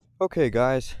Okay,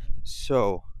 guys.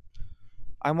 So,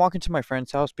 I'm walking to my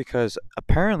friend's house because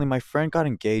apparently my friend got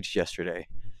engaged yesterday.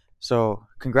 So,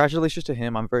 congratulations to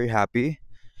him. I'm very happy.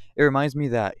 It reminds me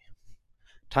that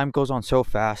time goes on so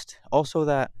fast. Also,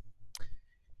 that,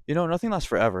 nothing lasts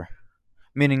forever.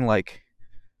 Meaning, like,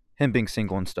 him being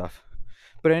single and stuff.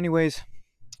 But, anyways,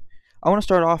 I want to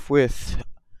start off with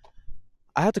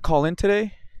I had to call in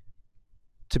today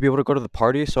to be able to go to the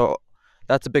party. So,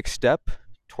 that's a big step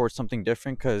towards something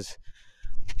different because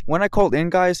when I called in,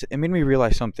 guys, it made me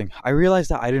realize something. I realized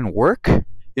that I didn't work,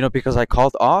 because I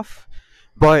called off.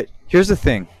 But here's the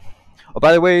thing. Oh,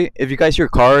 by the way, if you guys hear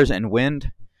cars and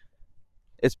wind,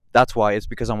 that's why. It's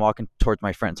because I'm walking towards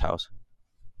my friend's house.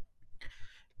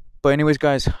 But anyways,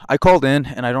 guys, I called in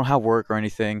and I don't have work or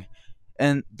anything.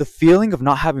 And the feeling of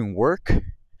not having work,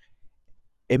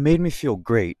 it made me feel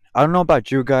great. I don't know about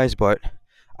you guys, but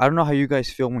I don't know how you guys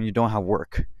feel when you don't have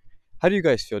work. How do you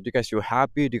guys feel? Do you guys feel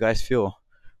happy? Do you guys feel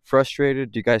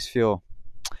frustrated? Do you guys feel,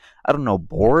 I don't know,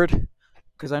 bored?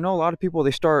 Because I know a lot of people, they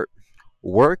start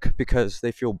work because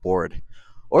they feel bored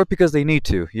or because they need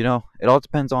to, It all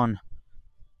depends on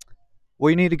what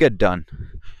you need to get done.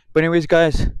 But, anyways,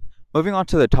 guys, moving on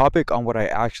to the topic on what I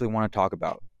actually want to talk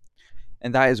about,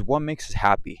 and that is what makes us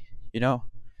happy. You know,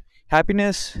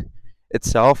 Happiness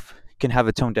itself can have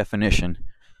its own definition.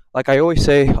 Like I always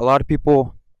say, a lot of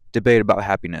people debate about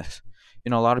happiness.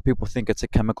 A lot of people think it's a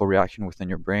chemical reaction within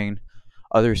your brain.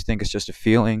 Others think it's just a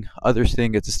feeling. Others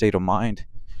think it's a state of mind.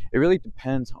 It really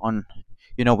depends on,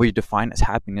 what you define as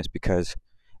happiness because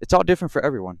it's all different for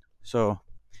everyone. So,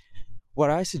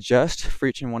 what I suggest for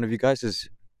each and one of you guys is,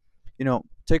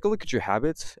 take a look at your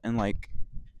habits and, like,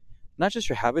 not just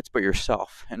your habits, but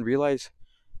yourself and realize,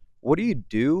 what do you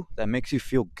do that makes you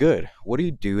feel good? What do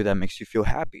you do that makes you feel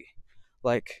happy?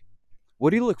 Like,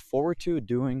 what do you look forward to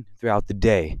doing throughout the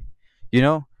day? You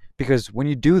know, because when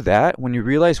you do that, when you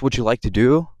realize what you like to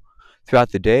do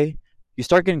throughout the day, you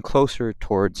start getting closer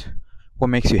towards what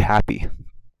makes you happy.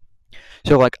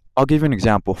 So, like, I'll give you an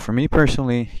example. For me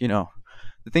personally,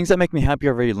 the things that make me happy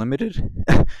are very limited.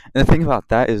 And the thing about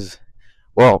that is,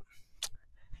 well,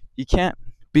 you can't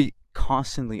be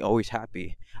constantly always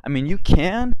happy. I mean, you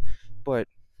can, but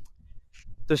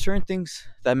there's certain things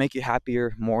that make you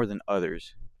happier more than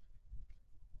others.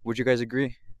 Would you guys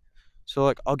agree? So,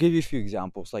 like, I'll give you a few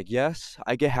examples. Like, yes,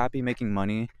 I get happy making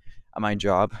money at my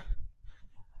job.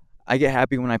 I get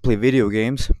happy when I play video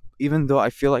games, even though I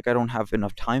feel like I don't have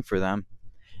enough time for them.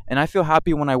 And I feel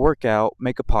happy when I work out,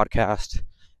 make a podcast,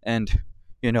 and,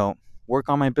 you know, work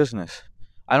on my business.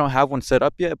 I don't have one set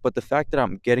up yet, but the fact that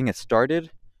I'm getting it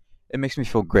started, it makes me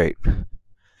feel great.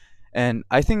 And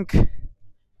I think, I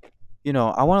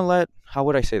want to how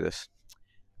would I say this?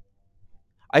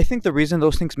 I think the reason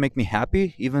those things make me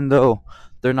happy, even though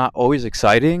they're not always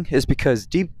exciting, is because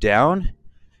deep down,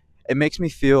 it makes me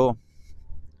feel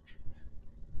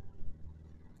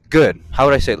good. How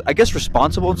would I say it? I guess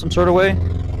responsible in some sort of way.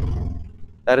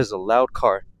 That is a loud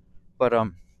car. But,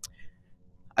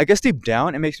 I guess deep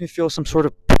down, it makes me feel some sort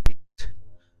of,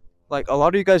 like, a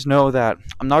lot of you guys know that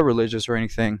I'm not religious or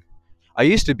anything. I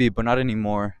used to be, but not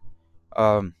anymore.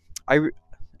 Um,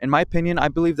 in my opinion, I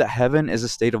believe that heaven is a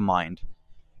state of mind.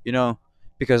 You know,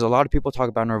 because a lot of people talk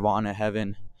about nirvana,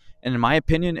 heaven, and in my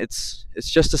opinion, it's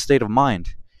just a state of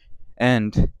mind.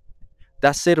 And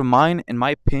that state of mind, in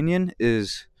my opinion,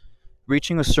 is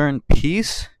reaching a certain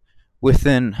peace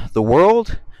within the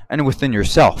world and within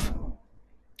yourself.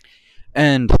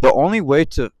 And the only way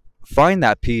to find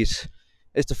that peace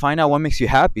is to find out what makes you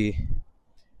happy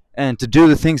and to do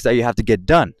the things that you have to get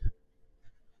done.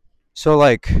 So,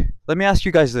 like, let me ask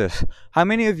you guys this. How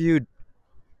many of you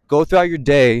go throughout your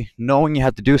day knowing you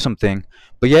have to do something,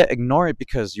 but yet ignore it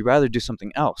because you rather do something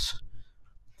else?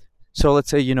 So, let's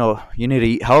say, you need to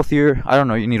eat healthier. I don't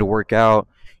know, you need to work out.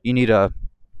 You need to,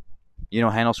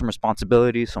 handle some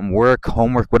responsibilities, some work,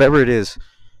 homework, whatever it is.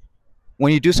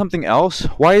 When you do something else,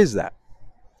 why is that?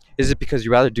 Is it because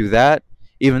you rather do that,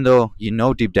 even though you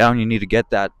know deep down you need to get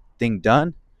that thing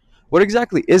done? What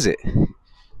exactly is it?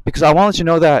 Because I want to let you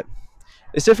know that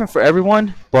it's different for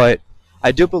everyone, but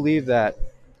I do believe that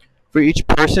for each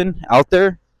person out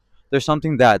there, there's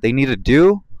something that they need to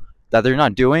do that they're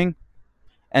not doing,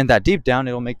 and that deep down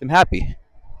it'll make them happy.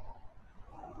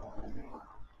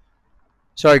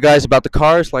 Sorry, guys, about the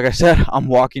cars. Like I said, I'm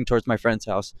walking towards my friend's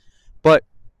house. But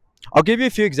I'll give you a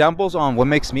few examples on what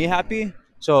makes me happy.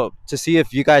 So, to see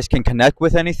if you guys can connect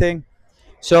with anything.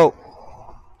 So,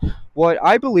 what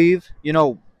I believe, we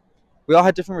all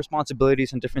have different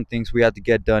responsibilities and different things we have to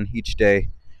get done each day.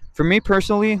 For me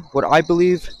personally, what I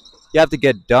believe you have to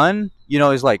get done,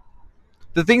 is like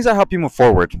the things that help you move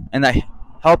forward and that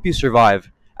help you survive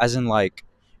as in like,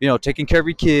 taking care of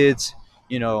your kids,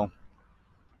 you know,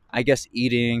 I guess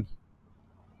eating,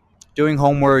 doing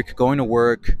homework, going to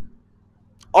work,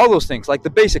 all those things, like the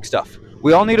basic stuff.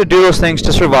 We all need to do those things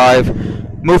to survive,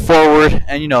 move forward,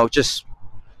 and just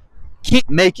keep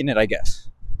making it, I guess.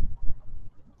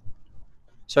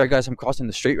 Sorry, guys, I'm crossing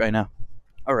the street right now.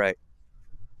 All right.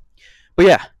 But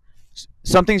yeah,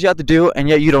 some things you have to do, and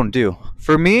yet you don't do.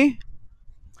 For me,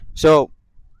 so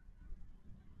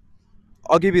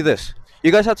I'll give you this.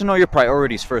 You guys have to know your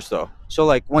priorities first, though. So,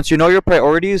 like, once you know your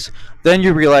priorities, then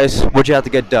you realize what you have to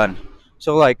get done.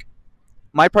 So, like,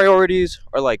 my priorities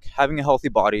are like having a healthy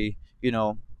body,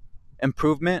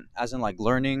 improvement, as in like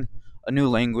learning a new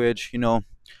language,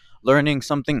 learning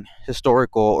something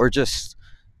historical or just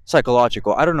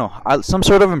psychological. I don't know, some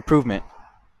sort of improvement,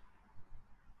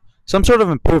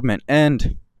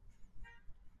 And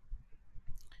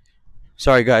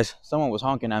sorry, guys, someone was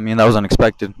honking at me, and that was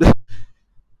unexpected.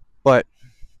 But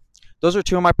those are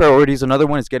two of my priorities. Another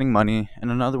one is getting money,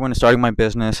 and another one is starting my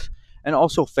business, and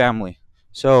also family.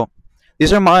 So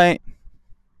these are my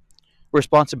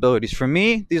responsibilities. For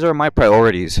me, these are my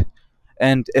priorities.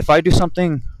 And if I do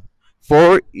something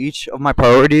for each of my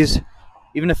priorities,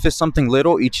 even if it's something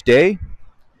little each day,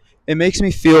 it makes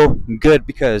me feel good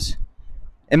because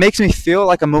it makes me feel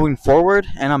like I'm moving forward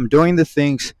and I'm doing the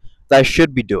things that I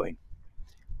should be doing.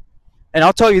 And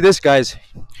I'll tell you this, guys,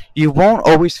 you won't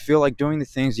always feel like doing the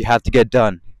things you have to get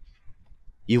done.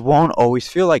 You won't always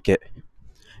feel like it.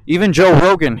 Even Joe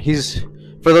Rogan,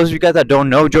 for those of you guys that don't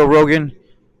know Joe Rogan,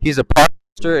 he's a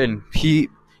podcaster, and he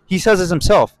says this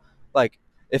himself. Like,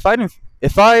 if I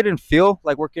didn't feel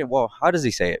like working, well, how does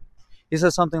he say it? He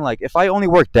says something like, if I only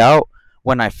worked out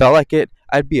when I felt like it,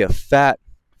 I'd be a fat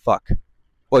fuck.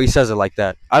 Well, he says it like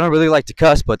that. I don't really like to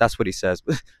cuss, but that's what he says.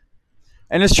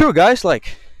 And it's true, guys.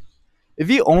 Like, if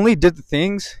you only did the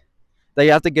things that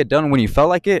you have to get done when you felt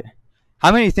like it,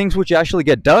 how many things would you actually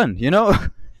get done?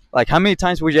 Like, how many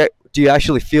times do you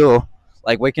actually feel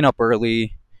like waking up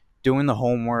early, doing the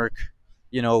homework,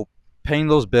 you know, paying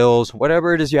those bills,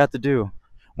 whatever it is you have to do?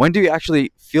 When do you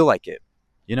actually feel like it?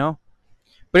 You know.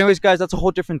 But anyways, guys, that's a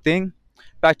whole different thing.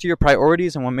 Back to your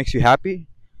priorities and what makes you happy.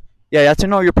 Yeah, you have to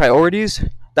know your priorities.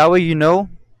 That way you know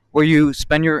where you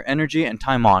spend your energy and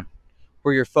time on,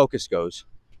 where your focus goes.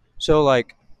 So,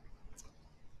 like,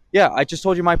 yeah, I just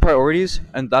told you my priorities,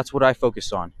 and that's what I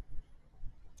focus on.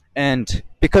 And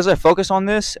because I focus on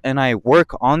this and I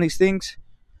work on these things,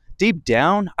 deep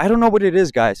down, I don't know what it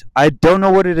is, guys. I don't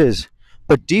know what it is.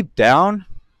 But deep down,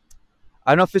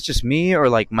 I don't know if it's just me or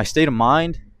like my state of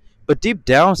mind, but deep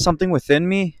down, something within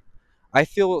me, I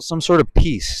feel some sort of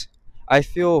peace. I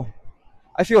feel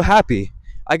I feel happy.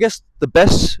 I guess the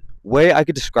best way I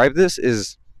could describe this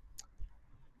is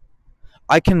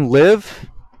I can live,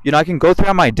 I can go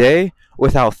throughout my day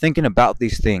without thinking about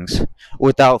these things,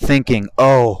 without thinking,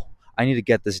 oh, I need to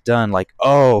get this done. Like,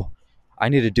 oh, I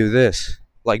need to do this.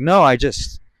 Like, no, I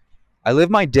live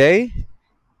my day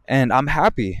and I'm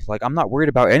happy. Like, I'm not worried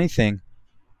about anything.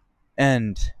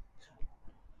 And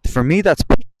for me, that's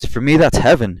peace. For me, that's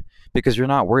heaven because you're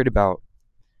not worried about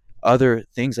other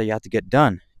things that you have to get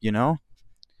done.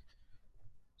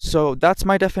 So that's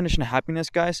my definition of happiness,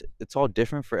 guys. It's all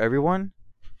different for everyone.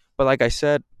 But like I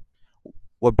said,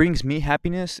 what brings me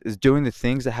happiness is doing the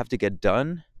things that have to get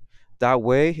done. That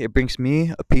way, it brings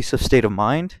me a peaceful state of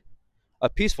mind,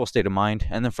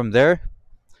 and then from there,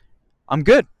 I'm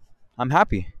good. I'm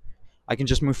happy. I can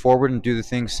just move forward and do the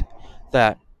things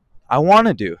that I want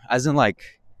to do. As in,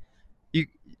 like, you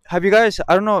have you guys?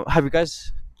 I don't know. Have you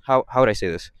guys? How would I say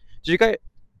this? Did you guys?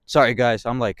 Sorry, guys.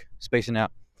 I'm like spacing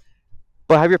out.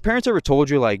 But have your parents ever told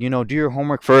you, like, do your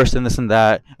homework first and this and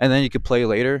that, and then you could play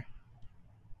later?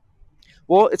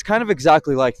 Well, it's kind of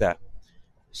exactly like that.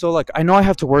 So, like, I know I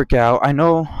have to work out. I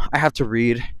know I have to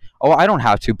read. Oh, I don't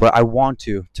have to, but I want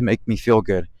to make me feel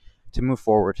good, to move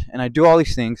forward. And I do all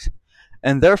these things,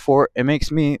 and therefore it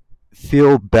makes me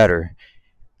feel better.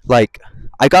 Like,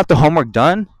 I got the homework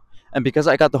done, and because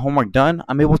I got the homework done,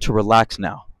 I'm able to relax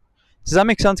now. Does that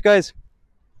make sense, guys?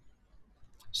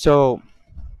 So,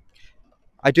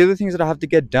 I do the things that I have to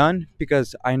get done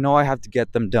because I know I have to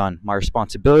get them done. My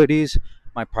responsibilities,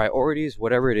 my priorities,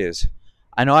 whatever it is.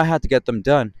 I know I have to get them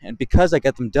done. And because I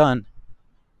get them done,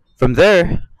 from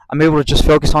there, I'm able to just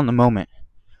focus on the moment.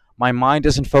 My mind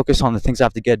doesn't focus on the things I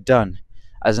have to get done,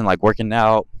 as in like working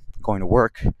out, going to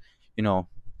work, you know,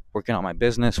 working on my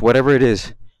business, whatever it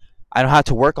is. I don't have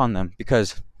to work on them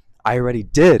because I already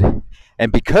did.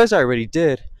 And because I already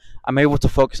did, I'm able to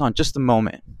focus on just the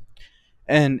moment.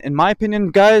 And in my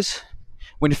opinion, guys,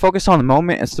 when you focus on the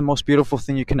moment, it's the most beautiful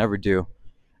thing you can ever do.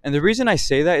 And the reason I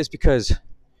say that is because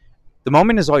The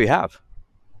moment is all you have.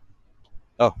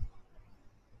 Oh,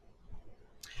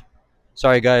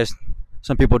 sorry guys.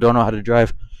 Some people don't know how to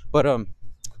drive. But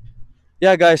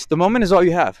yeah guys, the moment is all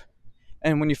you have.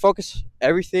 And when you focus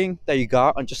everything that you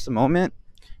got on just the moment,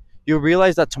 you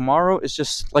realize that tomorrow is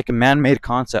just like a man-made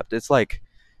concept. It's like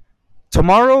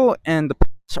tomorrow and the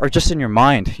past are just in your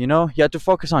mind, you know? You have to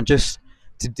focus on just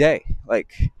today.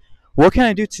 Like, what can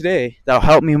I do today that'll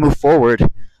help me move forward,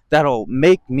 that'll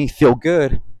make me feel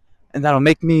good, and that'll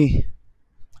make me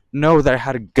know that I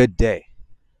had a good day,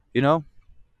 you know?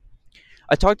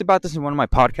 I talked about this in one of my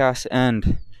podcasts,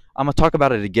 and I'm gonna talk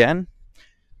about it again.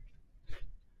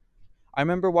 I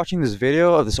remember watching this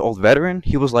video of this old veteran.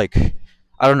 He was like,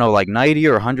 I don't know, like 90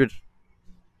 or 100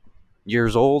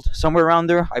 years old, somewhere around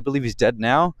there. I believe he's dead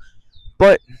now.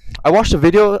 But I watched a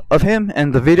video of him,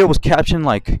 and the video was captioned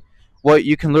like what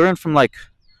you can learn from like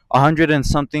 100 and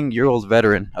something year old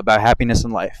veteran about happiness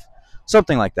in life,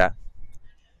 something like that.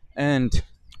 And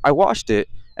I watched it,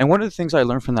 and one of the things I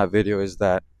learned from that video is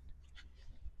that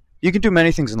you can do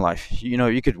many things in life. You know,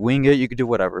 you could wing it, you could do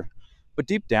whatever, but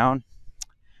deep down,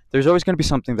 there's always going to be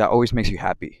something that always makes you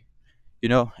happy. You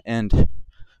know, and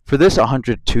for this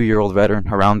 102-year-old veteran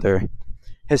around there,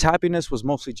 his happiness was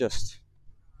mostly just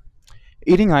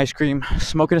eating ice cream,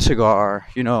 smoking a cigar,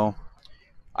 you know,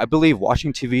 I believe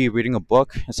watching TV, reading a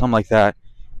book, and something like that.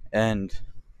 And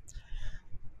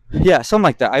yeah, something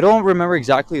like that. I don't remember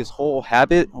exactly his whole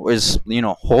habit or his, you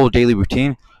know, whole daily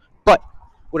routine. But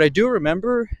what I do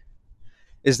remember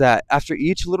is that after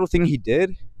each little thing he did,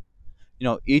 you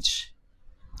know, each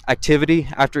activity,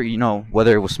 after, you know,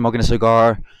 whether it was smoking a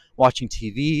cigar, watching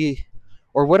TV,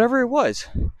 or whatever it was,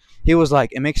 he was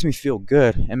like, it makes me feel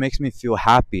good. It makes me feel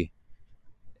happy.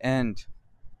 And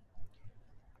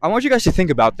I want you guys to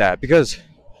think about that because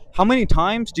how many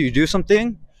times do you do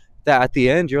something that at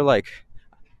the end you're like,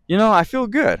 you know, I feel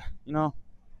good. You know,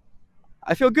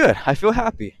 I feel good. I feel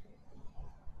happy.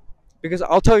 Because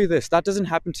I'll tell you this, that doesn't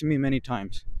happen to me many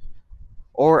times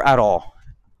or at all.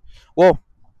 Well,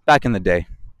 back in the day.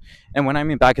 And when I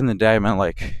mean back in the day, I meant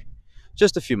like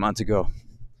just a few months ago.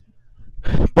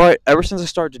 But ever since I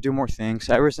started to do more things,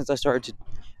 ever since I started to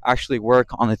actually work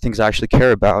on the things I actually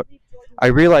care about, I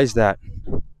realized that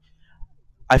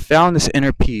I found this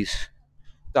inner peace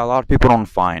that a lot of people don't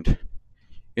find.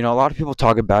 You know, a lot of people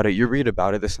talk about it, you read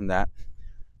about it, this and that.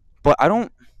 But I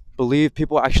don't believe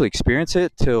people actually experience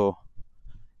it till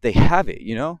they have it,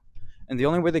 you know? And the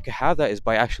only way they could have that is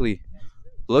by actually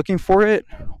looking for it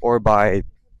or by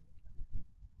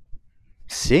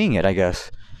seeing it, I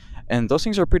guess. And those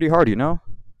things are pretty hard, you know?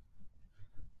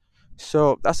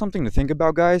 So that's something to think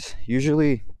about, guys.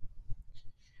 Usually,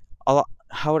 a lot,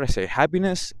 how would I say,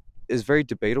 happiness is very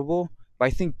debatable, but I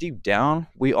think deep down,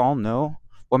 we all know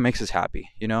what makes us happy,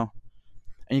 you know?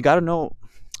 And you gotta know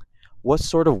what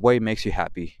sort of way makes you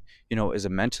happy. You know, is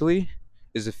it mentally?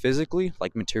 Is it physically,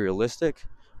 like materialistic?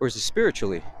 Or is it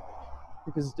spiritually?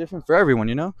 Because it's different for everyone,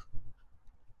 you know?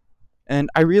 And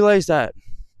I realized that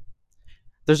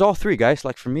there's all three, guys.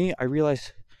 Like for me, I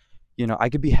realized, you know, I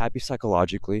could be happy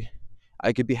psychologically,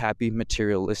 I could be happy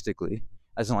materialistically,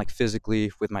 as in like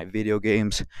physically with my video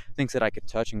games, things that I could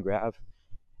touch and grab,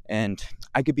 and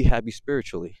I could be happy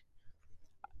spiritually.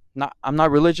 Not, I'm not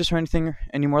religious or anything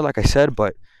anymore, like I said,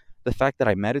 but the fact that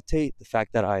I meditate, the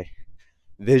fact that I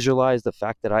visualize, the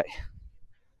fact that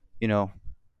you know,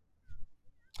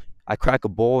 I crack a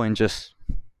bowl and just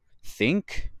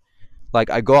think.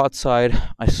 Like I go outside,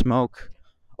 I smoke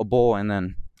a bowl, and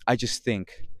then I just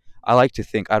think. I like to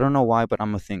think. I don't know why, but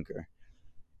I'm a thinker,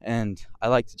 and I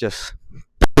like to just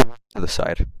to the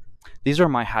side. These are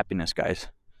my happiness, guys.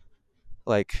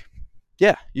 Like,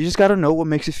 yeah, you just gotta know what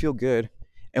makes you feel good,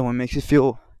 and what makes you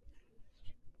feel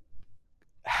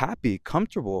happy,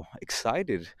 comfortable,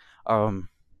 excited, um,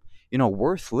 you know,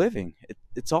 worth living.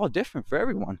 It's all different for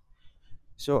everyone.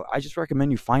 So I just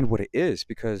recommend you find what it is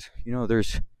because, you know,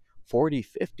 there's 40,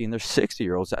 50, and there's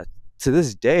 60-year-olds that to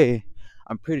this day,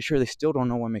 I'm pretty sure they still don't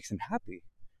know what makes them happy.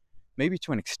 Maybe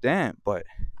to an extent, but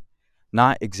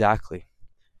not exactly.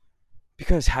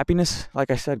 Because happiness, like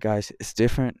I said, guys, is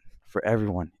different for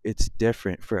everyone. It's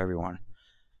different for everyone.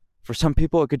 For some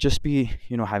people, it could just be,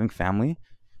 you know, having family.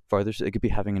 For others, it could be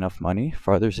having enough money.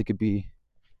 For others, it could be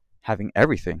having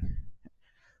everything.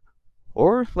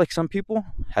 Or, like some people,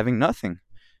 having nothing.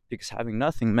 Because having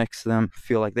nothing makes them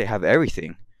feel like they have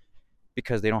everything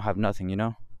because they don't have nothing, you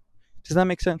know? Does that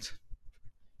make sense?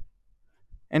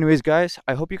 Anyways, guys,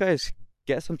 I hope you guys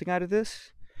get something out of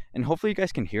this. And hopefully, you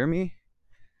guys can hear me.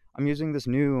 I'm using this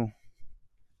new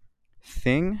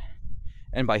thing.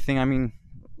 And by thing, I mean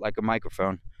like a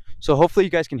microphone. So hopefully,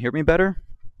 you guys can hear me better.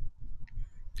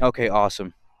 Okay,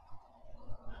 awesome.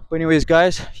 But anyways,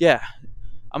 guys, yeah,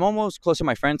 I'm almost close to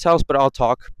my friend's house, but I'll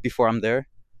talk before I'm there.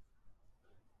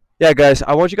 Yeah, guys,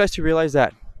 I want you guys to realize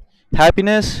that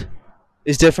happiness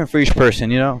is different for each person.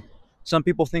 Some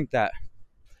people think that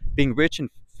being rich and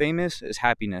famous is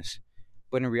happiness,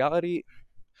 but in reality,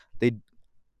 they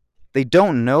they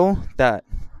don't know that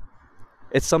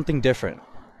it's something different.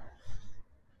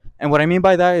 And what I mean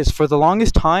by that is, for the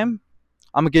longest time,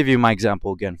 I'm gonna give you my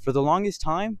example again. For the longest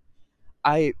time,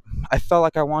 I I felt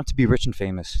like I wanted to be rich and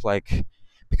famous, like,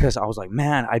 because I was like,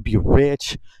 man, I'd be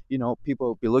rich. People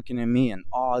would be looking at me and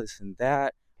all this and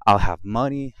that. I'll have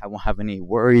money. I won't have any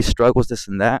worries, struggles, this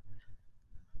and that.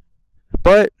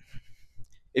 But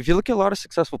if you look at a lot of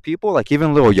successful people, like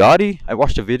even Lil Yachty, I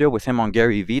watched a video with him on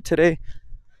Gary Vee today.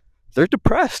 They're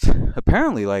depressed.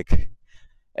 Apparently, like,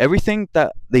 everything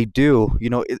that they do,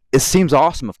 it seems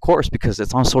awesome, of course, because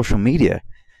it's on social media.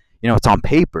 It's on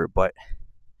paper, but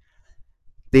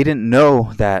they didn't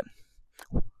know that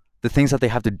the things that they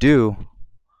have to do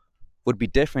would be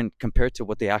different compared to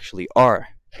what they actually are.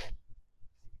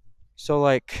 So,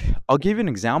 like, I'll give you an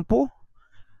example.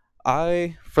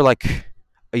 I, for like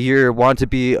a year, wanted to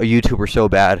be a YouTuber so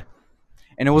bad.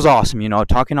 And it was awesome,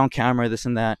 talking on camera, this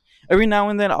and that. Every now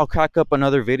and then, I'll crack up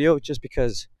another video just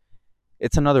because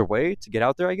it's another way to get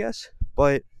out there, I guess.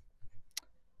 But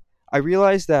I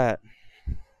realized that.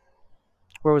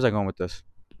 Where was I going with this?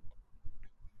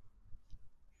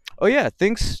 Oh, yeah,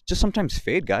 things just sometimes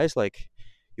fade, guys. Like,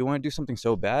 you want to do something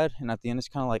so bad, and at the end, it's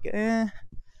kind of like,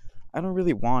 I don't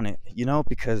really want it,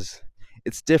 because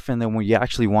it's different than what you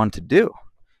actually want to do.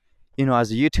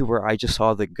 As a YouTuber, I just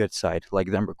saw the good side,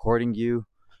 like them recording you,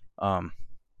 um,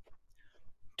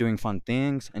 doing fun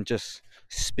things, and just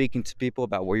speaking to people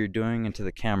about what you're doing into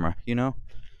the camera.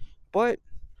 But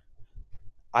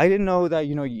I didn't know that,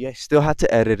 you still had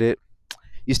to edit it.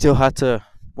 You still had to,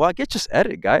 well, I guess just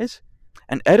edit, guys.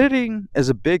 And editing is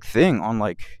a big thing on,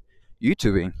 like,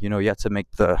 YouTubing. You have to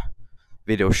make the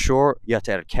video short, you have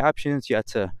to edit captions, you have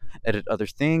to edit other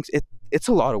things. It's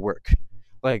a lot of work.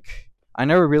 Like, I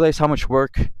never realized how much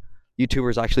work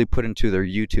YouTubers actually put into their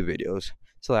YouTube videos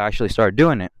until I actually started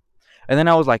doing it. And then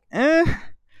I was like,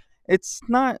 it's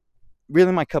not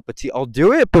really my cup of tea. I'll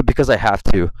do it, but because I have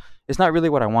to. It's not really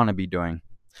what I want to be doing.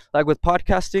 Like with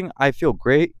podcasting, I feel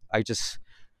great. I just,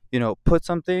 put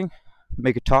something,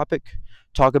 make a topic,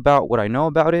 talk about what I know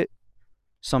about it,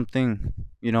 something,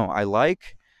 I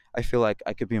like. I feel like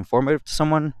I could be informative to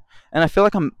someone, and I feel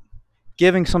like I'm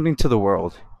giving something to the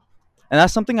world. And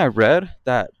that's something I read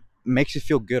that makes you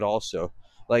feel good also.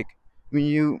 Like, when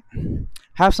you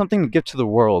have something to give to the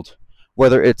world,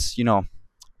 whether it's,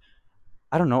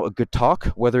 I don't know, a good talk,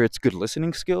 whether it's good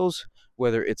listening skills,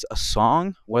 whether it's a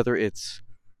song, whether it's,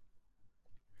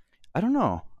 I don't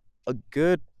know, a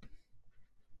good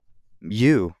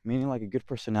you, meaning like a good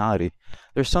personality.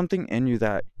 There's something in you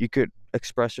that you could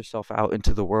express yourself out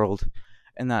into the world,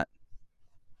 and that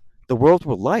the world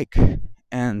will like,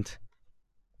 and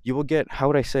you will get, how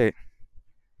would I say,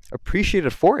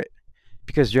 appreciated for it,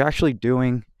 because you're actually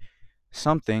doing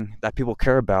something that people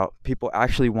care about, people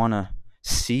actually want to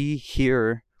see,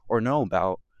 hear, or know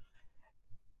about,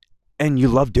 and you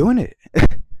love doing it.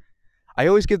 I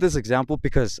always give this example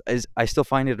because I still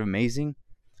find it amazing.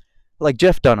 Like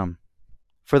Jeff Dunham.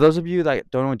 For those of you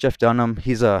that don't know Jeff Dunham,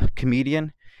 he's a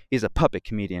comedian. He's a puppet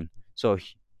comedian. So,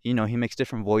 he makes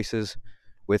different voices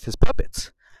with his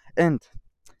puppets. And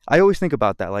I always think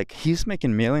about that. Like, he's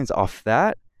making millions off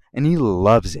that, and he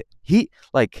loves it.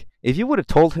 Like, if you would have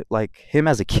told, like, him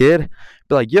as a kid,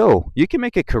 be like, yo, you can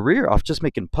make a career off just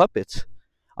making puppets.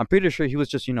 I'm pretty sure he was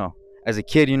just, as a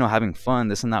kid, having fun,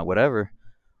 this and that, whatever.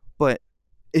 But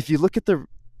if you look at the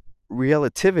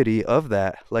relativity of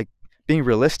that, like, being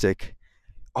realistic,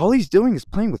 all he's doing is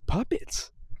playing with puppets.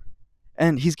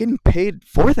 And he's getting paid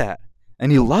for that.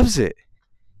 And he loves it,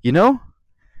 you know?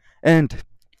 And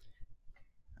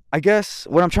I guess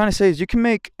what I'm trying to say is, you can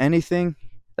make anything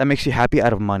that makes you happy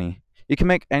out of money. You can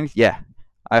make any, yeah,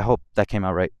 I hope that came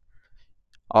out right.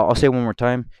 I'll say it one more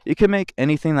time. You can make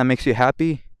anything that makes you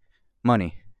happy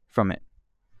money from it,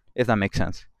 if that makes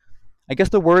sense. I guess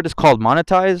the word is called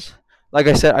monetize. Like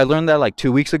I said, I learned that like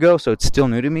 2 weeks ago, so it's still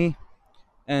new to me.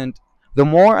 And the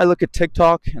more I look at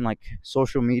TikTok and like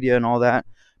social media and all that,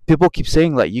 people keep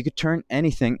saying like you could turn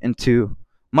anything into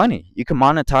money. You can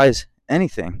monetize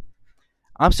anything.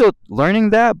 I'm still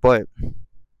learning that, but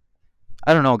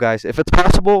I don't know, guys. If it's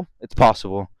possible, it's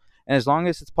possible. And as long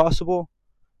as it's possible,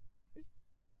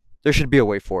 there should be a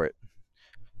way for it.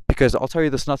 Because I'll tell you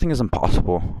this, nothing is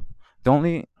impossible. The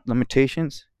only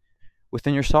limitations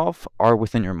within yourself are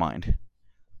within your mind.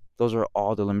 Those are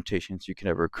all the limitations you can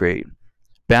ever create.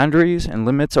 Boundaries and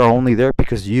limits are only there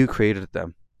because you created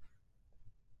them.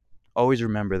 Always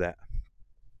remember that.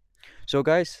 So,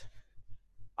 guys,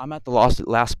 I'm at the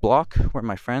last block where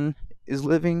my friend is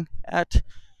living at.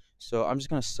 So, I'm just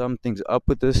going to sum things up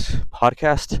with this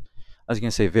podcast. I was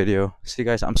going to say video. See,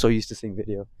 guys, I'm so used to saying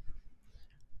video.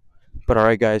 But, all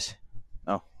right, guys.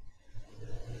 Oh.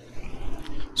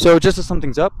 So, just to sum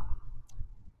things up,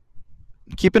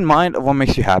 keep in mind of what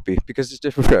makes you happy because it's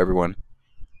different for everyone.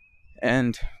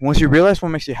 And once you realize what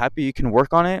makes you happy, you can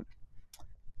work on it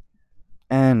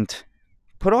and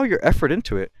put all your effort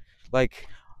into it. Like,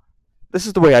 this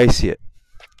is the way I see it.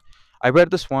 I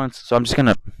read this once, so I'm just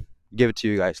gonna give it to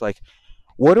you guys. Like,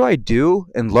 what do I do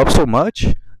and love so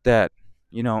much that,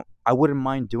 I wouldn't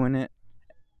mind doing it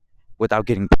without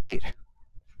getting paid?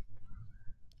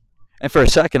 And for a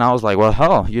second, I was like, well,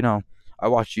 hell, I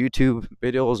watch YouTube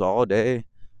videos all day.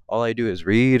 All I do is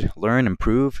read, learn,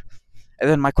 improve. And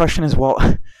then my question is, well,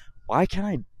 why can't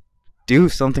I do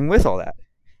something with all that?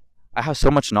 I have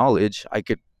so much knowledge. I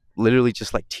could literally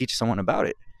just like teach someone about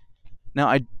it. Now,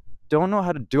 I don't know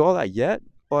how to do all that yet,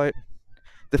 but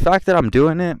the fact that I'm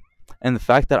doing it and the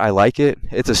fact that I like it,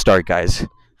 it's a start, guys.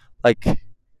 Like,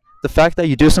 the fact that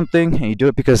you do something and you do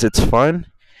it because it's fun,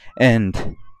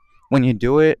 and when you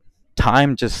do it,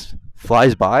 time just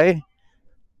flies by.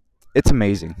 It's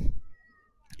amazing.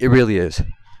 It really is.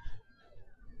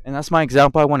 And that's my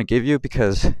example I want to give you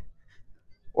because,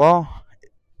 well,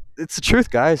 it's the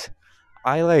truth, guys.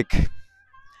 I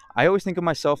always think of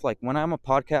myself like when I'm a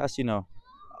podcast,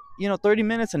 30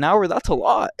 minutes an hour, that's a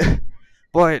lot.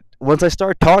 But once I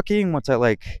start talking, once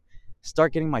I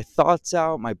start getting my thoughts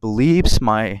out, my beliefs,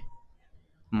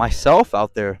 myself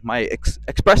out there,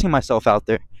 expressing myself out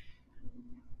there,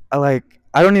 I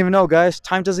don't even know, guys.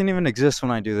 Time doesn't even exist when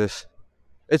I do this.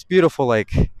 It's beautiful.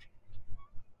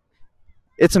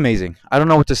 It's amazing. I don't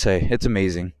know what to say. It's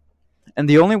amazing. And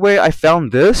the only way I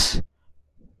found this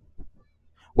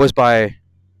was by.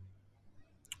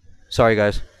 Sorry,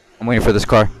 guys. I'm waiting for this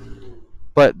car.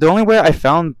 But the only way I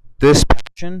found this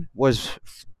passion was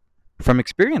from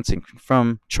experiencing,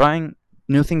 from trying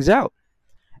new things out.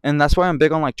 And that's why I'm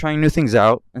big on trying new things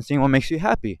out and seeing what makes you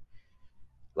happy.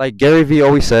 Like Gary Vee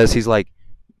always says, he's like,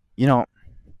 you know,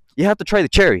 you have to try the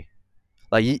cherry.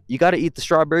 Like you got to eat the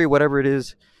strawberry, whatever it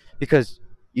is, because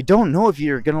you don't know if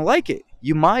you're gonna like it.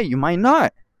 You might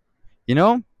not. You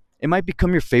know, it might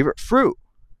become your favorite fruit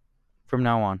from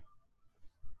now on.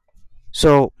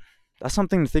 So that's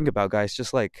something to think about, guys.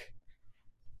 Just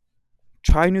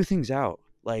try new things out.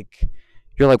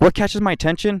 You're like, what catches my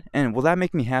attention, and will that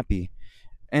make me happy?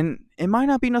 And it might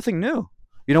not be nothing new.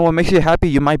 What makes you happy,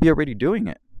 you might be already doing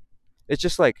it. It's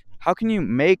just how can you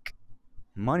make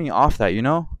money off that?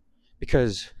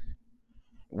 Because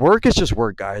work is just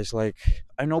work, guys.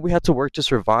 I know we had to work to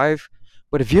survive,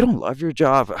 but if you don't love your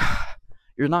job,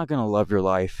 you're not gonna love your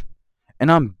life.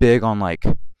 And I'm big on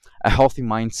a healthy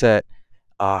mindset,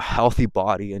 a healthy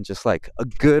body, and just a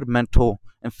good mental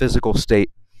and physical state.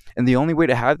 And the only way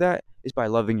to have that is by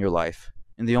loving your life.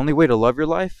 And the only way to love your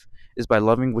life is by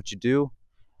loving what you do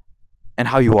and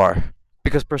how you are.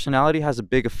 Because personality has a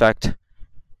big effect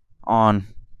on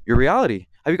your reality.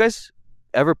 Have you guys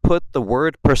ever put the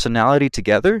word personality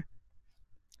together?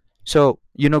 So,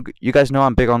 you guys know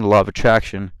I'm big on the law of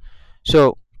attraction.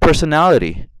 So,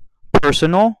 personality,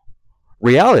 personal,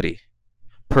 reality,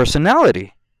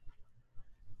 personality.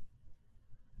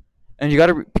 And you got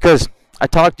to, because I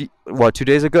talked, 2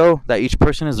 days ago, that each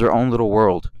person is their own little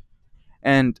world.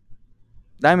 And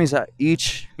that means that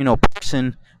each,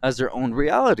 person has their own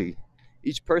reality.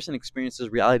 Each person experiences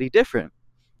reality different.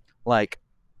 Like,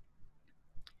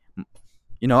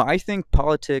 I think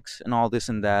politics and all this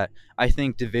and that, I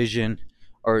think division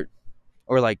or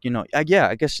yeah,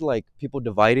 I guess people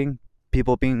dividing,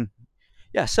 people being,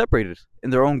 yeah, separated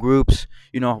in their own groups.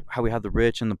 How we have the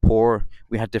rich and the poor,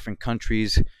 we had different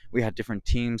countries, we had different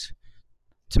teams.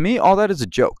 To me, all that is a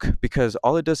joke because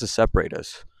all it does is separate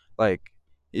us. Like,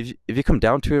 if you come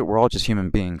down to it, we're all just human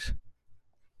beings.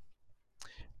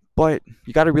 But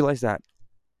you got to realize that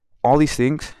all these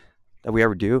things that we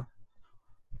ever do,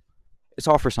 it's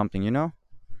all for something,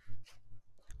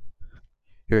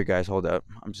 Here, guys, hold up.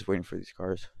 I'm just waiting for these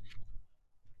cars.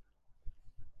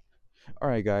 All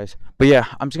right, guys. But yeah,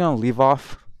 I'm just gonna leave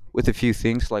off with a few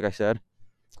things. Like I said,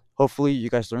 hopefully you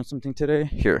guys learned something today.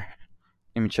 Here,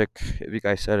 let me check if you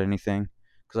guys said anything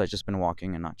because I just been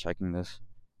walking and not checking this.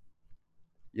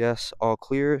 Yes, all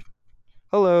clear.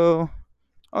 Hello.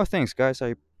 Oh, thanks, guys.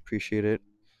 I appreciate it.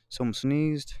 Someone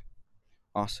sneezed.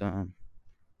 Awesome.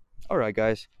 All right,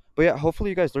 guys. But yeah, hopefully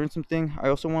you guys learned something. I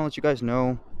also want to let you guys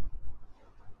know,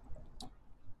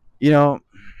 you know,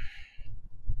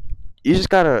 you just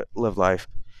gotta live life,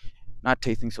 not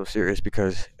take things so serious,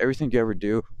 because everything you ever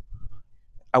do,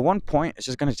 at one point, it's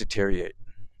just gonna deteriorate.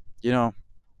 You know,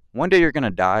 one day you're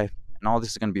gonna die, and all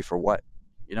this is gonna be for what?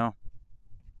 You know,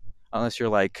 unless you're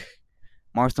like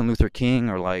Martin Luther King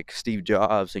or like Steve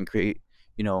Jobs and create,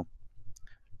 you know,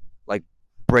 like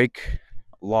break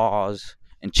laws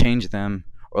and change them,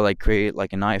 or like create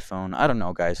like an iPhone. I don't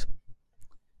know, guys.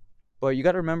 But you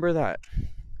got to remember that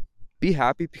be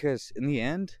happy, because in the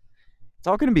end, it's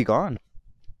all going to be gone,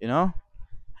 you know?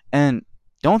 And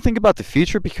don't think about the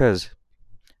future, because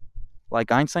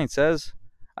like Einstein says,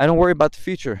 I don't worry about the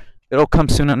future. It'll come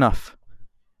soon enough.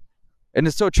 And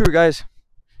it's so true, guys.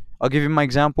 I'll give you my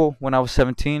example. When I was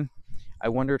 17, I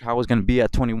wondered how I was going to be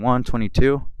at 21,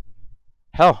 22.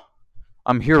 Hell,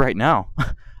 I'm here right now.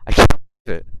 I can't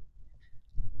believe it.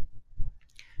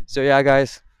 So yeah,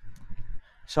 guys.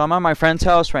 So I'm at my friend's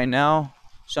house right now.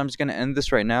 So I'm just going to end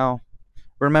this right now.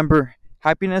 Remember,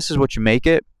 happiness is what you make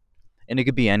it, and it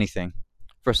could be anything.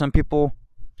 For some people,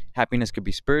 happiness could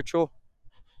be spiritual,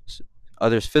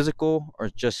 others physical, or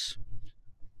just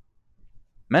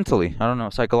mentally. I don't know,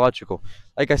 psychological.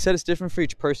 Like I said, it's different for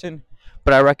each person,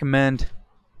 but I recommend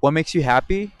what makes you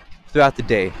happy throughout the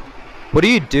day. What do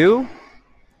you do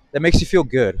that makes you feel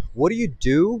good? What do you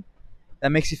do that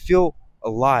makes you feel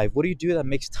alive? What do you do that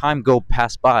makes time go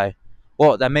pass by?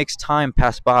 Well, that makes time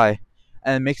pass by,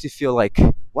 and it makes you feel like,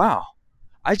 wow,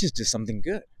 I just did something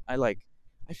good. I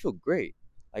feel great.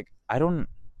 Like, I don't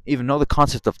even know the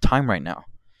concept of time right now.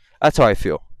 That's how I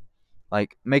feel.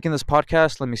 Like, making this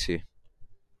podcast, let me see.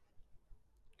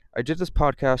 I did this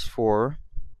podcast for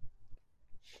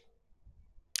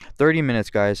 30 minutes,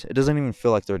 guys. It doesn't even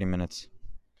feel like 30 minutes.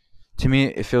 To me,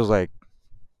 it feels like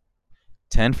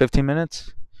 10, 15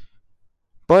 minutes.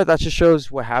 But that just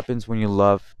shows what happens when you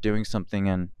love doing something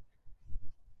and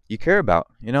you care about.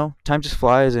 You know, time just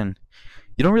flies, and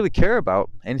you don't really care about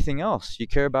anything else. You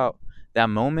care about that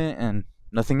moment and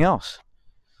nothing else.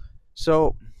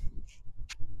 So,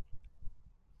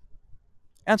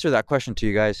 answer that question to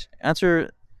you guys. Answer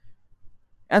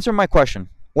my question.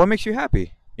 What makes you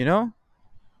happy? You know?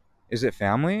 Is it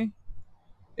family?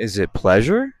 Is it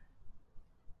pleasure?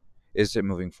 Is it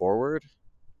moving forward?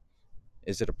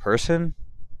 Is it a person?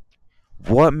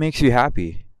 What makes you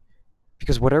happy?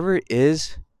 Because whatever it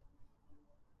is,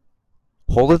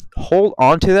 hold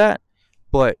on to that,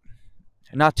 but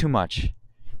not too much.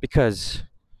 Because,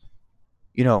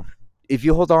 you know, if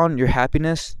you hold on your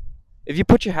happiness, if you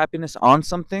put your happiness on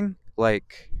something,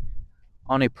 like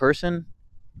on a person,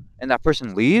 and that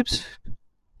person leaves,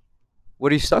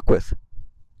 what are you stuck with?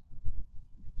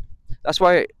 That's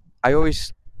why I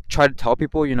always try to tell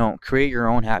people, create your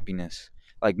own happiness.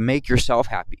 Like, make yourself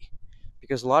happy.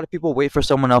 Because a lot of people wait for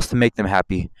someone else to make them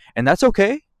happy. And that's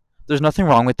okay. There's nothing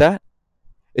wrong with that.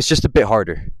 It's just a bit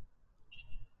harder.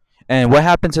 And what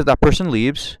happens if that person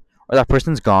leaves, or that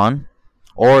person's gone,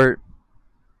 or,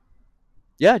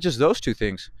 yeah, just those two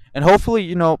things. And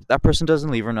hopefully, that person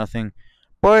doesn't leave or nothing.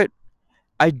 But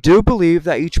I do believe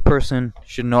that each person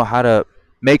should know how to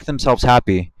make themselves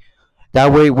happy.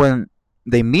 That way, when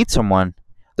they meet someone,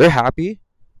 they're happy,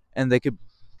 and they could,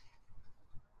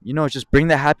 just bring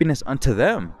that happiness unto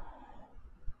them.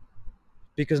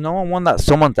 Because no one wants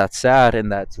someone that's sad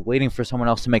and that's waiting for someone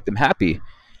else to make them happy.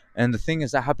 And the thing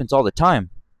is, that happens all the time.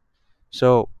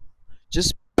 So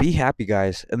just be happy,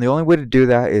 guys. And the only way to do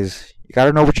that is you got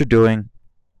to know what you're doing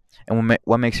and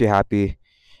what makes you happy.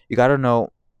 You got to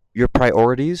know your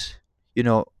priorities,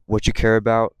 what you care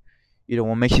about,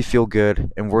 what makes you feel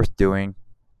good and worth doing.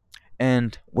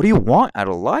 And what do you want out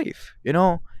of life?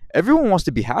 Everyone wants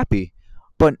to be happy.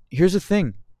 But here's the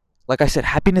thing, like I said,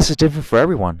 happiness is different for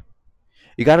everyone.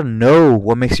 You got to know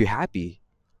what makes you happy.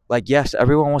 Like, yes,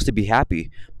 everyone wants to be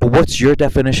happy, but what's your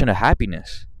definition of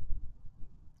happiness?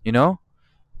 You know?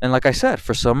 And like I said,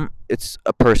 for some, it's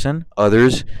a person.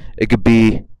 Others, it could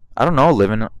be, I don't know,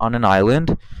 living on an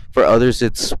island. For others,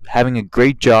 it's having a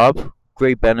great job,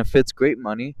 great benefits, great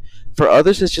money. For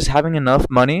others, it's just having enough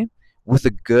money with a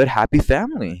good, happy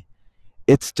family.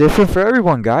 It's different for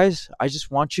everyone, guys. I just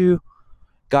want you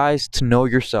guys to know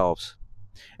yourselves.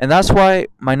 And that's why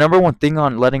my number one thing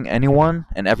on letting anyone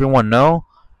and everyone know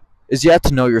is you have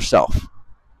to know yourself.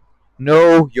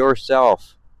 Know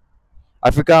yourself.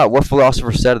 I forgot what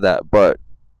philosopher said that, but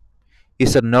he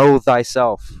said, know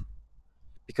thyself.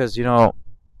 Because,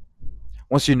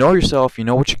 once you know yourself, you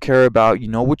know what you care about, you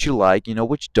know what you like, you know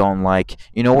what you don't like,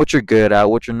 you know what you're good at,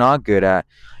 what you're not good at,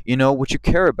 you know what you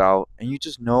care about, and you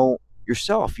just know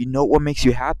yourself. You know what makes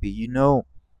you happy. You know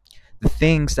the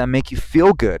things that make you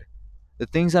feel good, the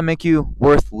things that make you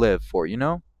worth live for,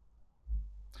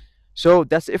 So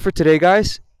that's it for today,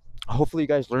 guys. Hopefully, you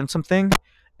guys learned something,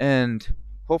 and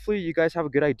hopefully, you guys have a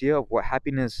good idea of what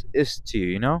happiness is to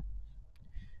you, and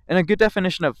a good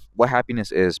definition of what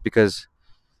happiness is because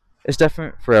it's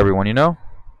different for everyone.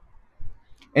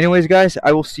 Anyways, guys,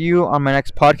 I will see you on my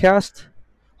next podcast.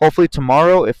 Hopefully,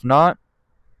 tomorrow. If not,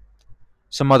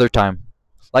 some other time.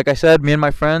 Like I said, me and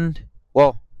my friend,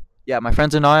 well, yeah, my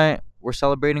friends and I, we're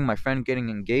celebrating my friend getting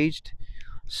engaged.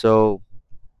 So,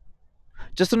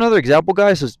 just another example,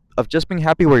 guys, of just being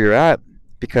happy where you're at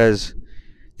because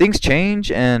things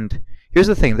change. And here's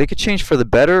the thing, they could change for the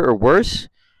better or worse.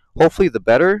 Hopefully, the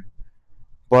better.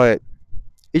 But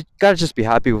you gotta just be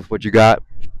happy with what you got.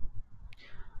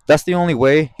 That's the only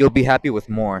way you'll be happy with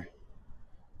more.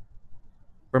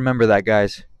 Remember that,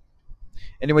 guys.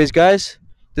 Anyways, guys,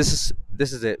 this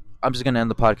is it. I'm just gonna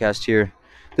end the podcast here.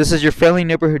 This is your friendly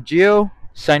neighborhood Geo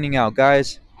signing out,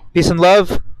 guys. Peace and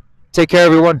love. Take care,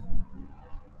 everyone.